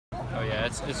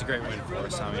it's a great win for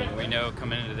us. I mean, we know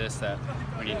coming into this that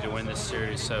we needed to win this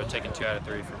series, so taking 2 out of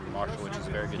 3 from Marshall, which is a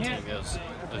very good team, it was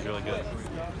really good.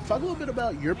 Talk a little bit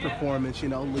about your performance,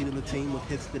 leading the team with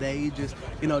hits today. Just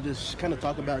kind of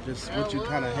talk about just what you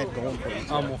kind of had going for you.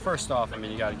 Well, first off, I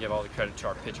mean, you got to give all the credit to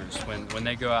our pitchers. When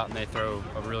they go out and they throw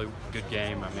a really good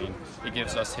game, I mean, it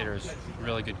gives us hitters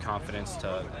really good confidence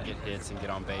to get hits and get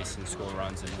on base and score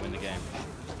runs and win the game.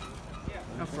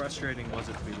 How frustrating was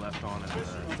it to be left on in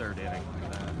the third inning?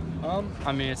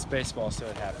 I mean, it's baseball, so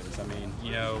it happens. I mean,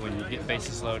 when you get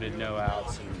bases loaded, no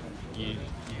outs, and you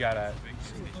gotta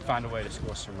find a way to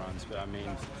score some runs. But I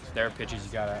mean, their pitches,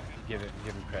 you gotta give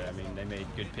them credit. I mean, they made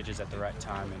good pitches at the right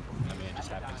time, and I mean, it just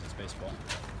happens. It's baseball.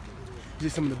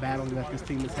 Just some of the battling that this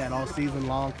team has had all season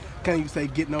long. Kind of, you say,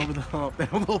 getting over the hump.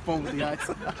 That little fun with the ice.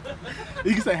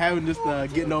 You can say having just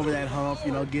getting over that hump,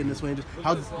 getting this win. Just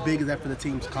how big is that for the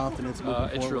team's confidence moving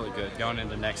forward? It's really good. Going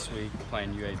into next week,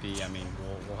 playing UAB, I mean,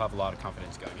 we'll have a lot of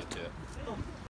confidence going into it.